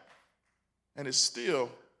today. And it's still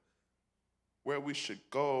where we should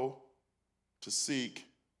go to seek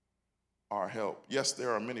our help. Yes,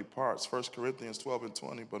 there are many parts, 1 Corinthians 12 and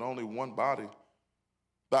 20, but only one body.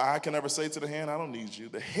 The eye can never say to the hand, I don't need you.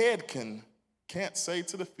 The head can't say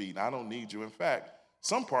to the feet, I don't need you. In fact,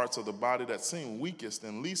 some parts of the body that seem weakest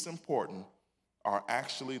and least important are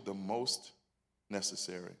actually the most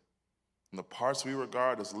necessary. And the parts we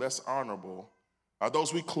regard as less honorable are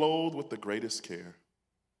those we clothe with the greatest care.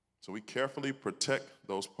 So we carefully protect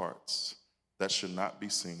those parts that should not be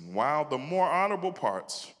seen, while the more honorable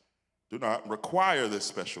parts do not require this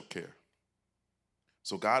special care.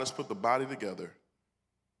 So God has put the body together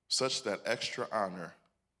such that extra honor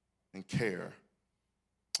and care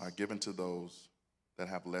are given to those that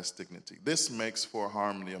have less dignity. This makes for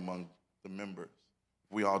harmony among the members.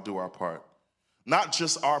 We all do our part. Not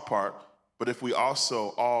just our part, but if we also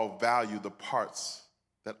all value the parts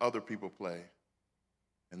that other people play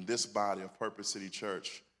in this body of Purpose City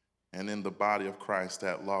Church and in the body of Christ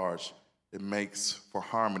at large, it makes for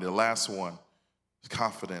harmony. The last one is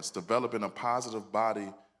confidence. Developing a positive body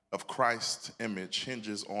of Christ's image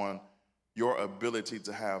hinges on your ability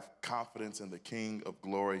to have confidence in the King of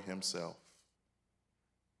Glory himself.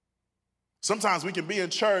 Sometimes we can be in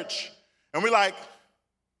church and we're like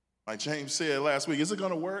James said last week, is it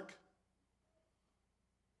going to work?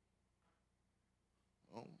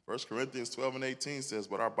 Well, 1 Corinthians 12 and 18 says,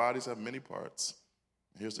 but our bodies have many parts.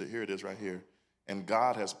 Here it is right here. And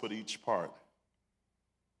God has put each part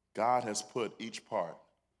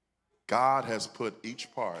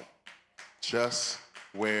just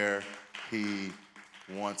where he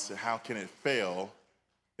wants it. How can it fail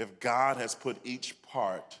if God has put each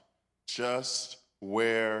part just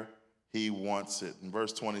where he wants it? In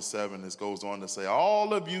verse 27, it goes on to say,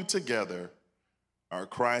 all of you together are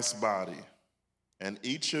Christ's body, and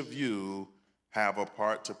each of you have a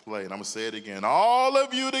part to play. And I'm going to say it again. All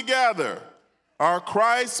of you together are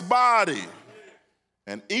Christ's body,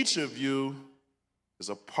 and each of you is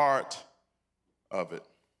a part of it.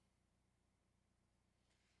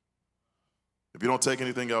 If you don't take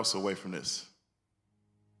anything else away from this,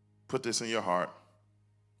 put this in your heart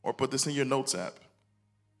or put this in your notes app.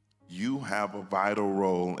 You have a vital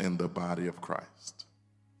role in the body of Christ.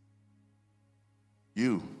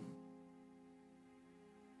 You.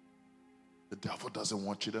 The devil doesn't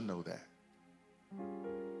want you to know that.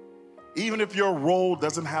 Even if your role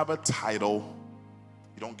doesn't have a title,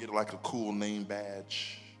 you don't get like a cool name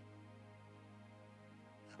badge.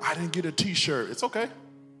 I didn't get a t-shirt. It's okay.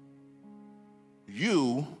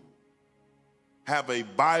 You have a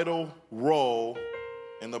vital role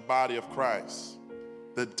in the body of Christ.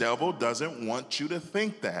 The devil doesn't want you to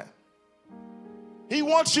think that. He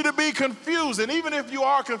wants you to be confused. And even if you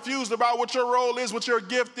are confused about what your role is, what your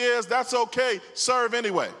gift is, that's okay. Serve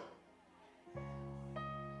anyway.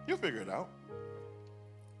 You'll figure it out.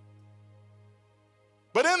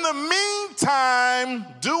 But in the meantime,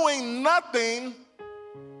 doing nothing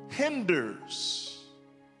hinders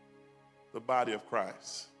the body of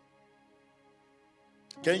Christ.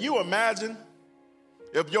 Can you imagine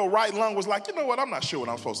if your right lung was like, you know what, I'm not sure what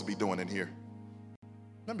I'm supposed to be doing in here.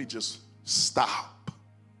 Let me just stop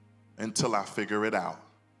until I figure it out.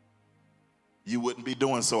 You wouldn't be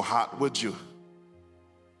doing so hot, would you?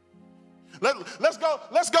 Let's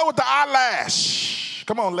go with the eyelash.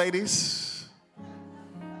 Come on, ladies.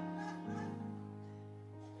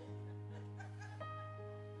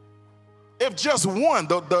 If just one,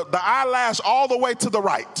 the eyelash all the way to the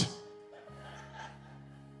right,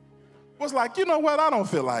 was like, you know what, I don't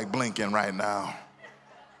feel like blinking right now.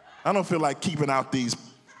 I don't feel like keeping out these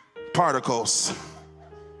particles.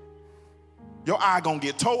 Your eye gonna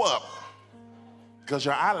get tore up because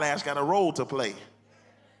your eyelash got a role to play.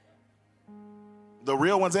 The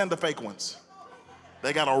real ones and the fake ones.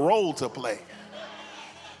 They got a role to play.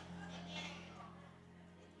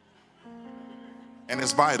 And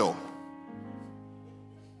it's vital.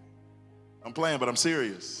 I'm playing, but I'm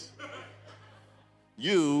serious.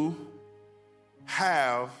 You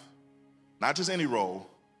have not just any role,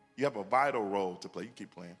 you have a vital role to play. You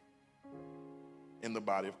keep playing in the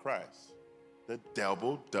body of Christ. The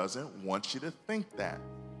devil doesn't want you to think that.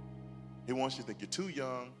 He wants you to think you're too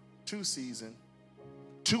young, too seasoned,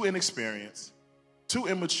 too inexperienced, too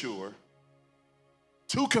immature,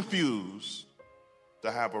 too confused to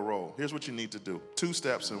have a role. Here's what you need to do. 2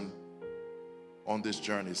 steps on this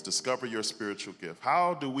journey is discover your spiritual gift.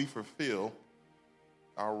 How do we fulfill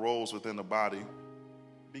our roles within the body?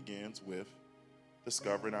 Begins with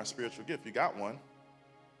discovering our spiritual gift. You got one.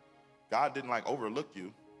 God didn't overlook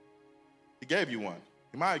you. He gave you one.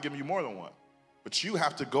 He might have given you more than one. But you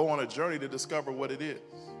have to go on a journey to discover what it is.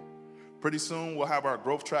 Pretty soon we'll have our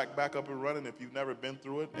growth track back up and running if you've never been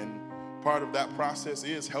through it. And part of that process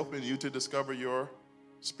is helping you to discover your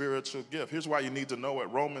spiritual gift. Here's why you need to know it.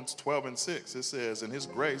 Romans 12:6. It says, in his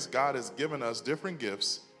grace, God has given us different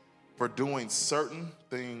gifts for doing certain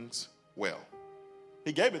things well.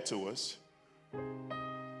 He gave it to us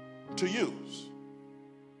to use,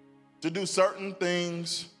 to do certain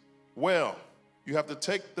things well. You have to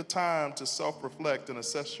take the time to self-reflect and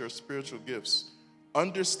assess your spiritual gifts.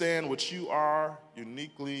 Understand what you are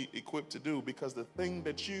uniquely equipped to do, because the thing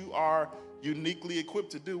that you are uniquely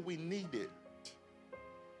equipped to do, we need it.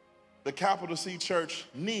 The capital C church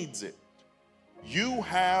needs it. You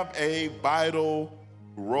have a vital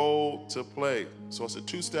role to play. So it's a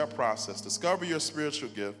 2-step process. Discover your spiritual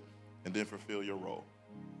gift and then fulfill your role.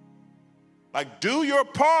 Do your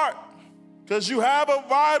part, because you have a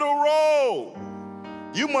vital role.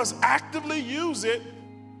 You must actively use it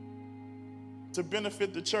to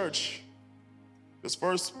benefit the church. Because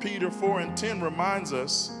 1 Peter 4:10 reminds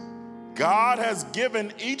us, God has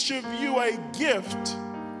given each of you a gift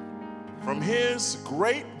from his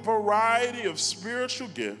great variety of spiritual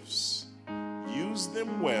gifts. Use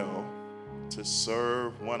them well to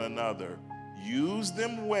serve one another. Use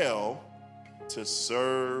them well to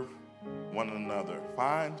serve one another.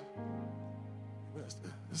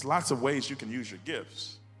 There's lots of ways you can use your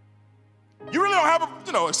gifts. You really don't have a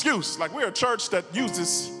excuse. We're a church that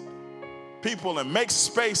uses people and makes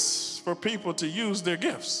space for people to use their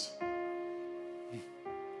gifts.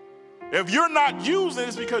 If you're not using it,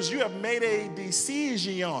 it's because you have made a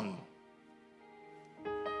decision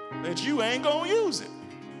that you ain't going to use it.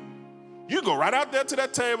 You go right out there to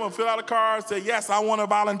that table and fill out a card, say, yes, I want to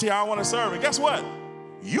volunteer, I want to serve. And guess what?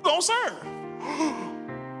 You going to serve.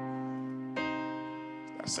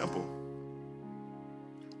 That's simple.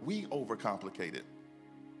 We overcomplicate it.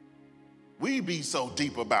 We be so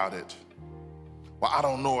deep about it. Well, I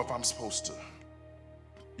don't know if I'm supposed to.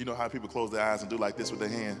 You know how people close their eyes and do like this with their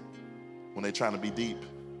hand when they're trying to be deep?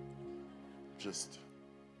 Just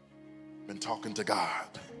been talking to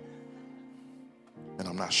God, and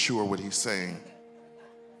I'm not sure what he's saying.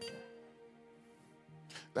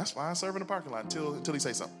 That's fine. Serve in the parking lot until he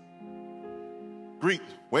say something. Greet,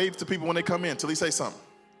 wave to people when they come in until he say something.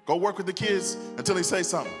 Go work with the kids until he say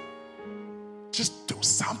something. Just do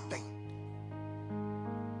something.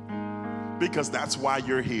 Because that's why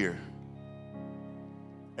you're here.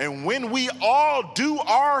 And when we all do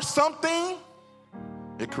our something,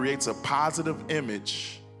 it creates a positive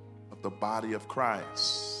image of the body of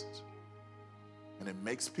Christ. And it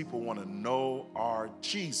makes people want to know our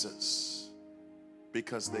Jesus,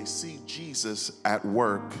 because they see Jesus at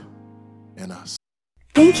work in us.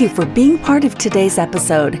 Thank you for being part of today's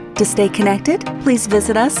episode. To stay connected, please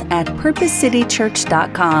visit us at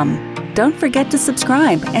purposecitychurch.com. Don't forget to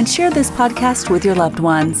subscribe and share this podcast with your loved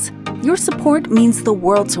ones. Your support means the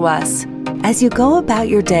world to us. As you go about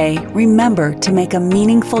your day, remember to make a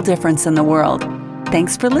meaningful difference in the world.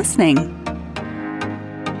 Thanks for listening.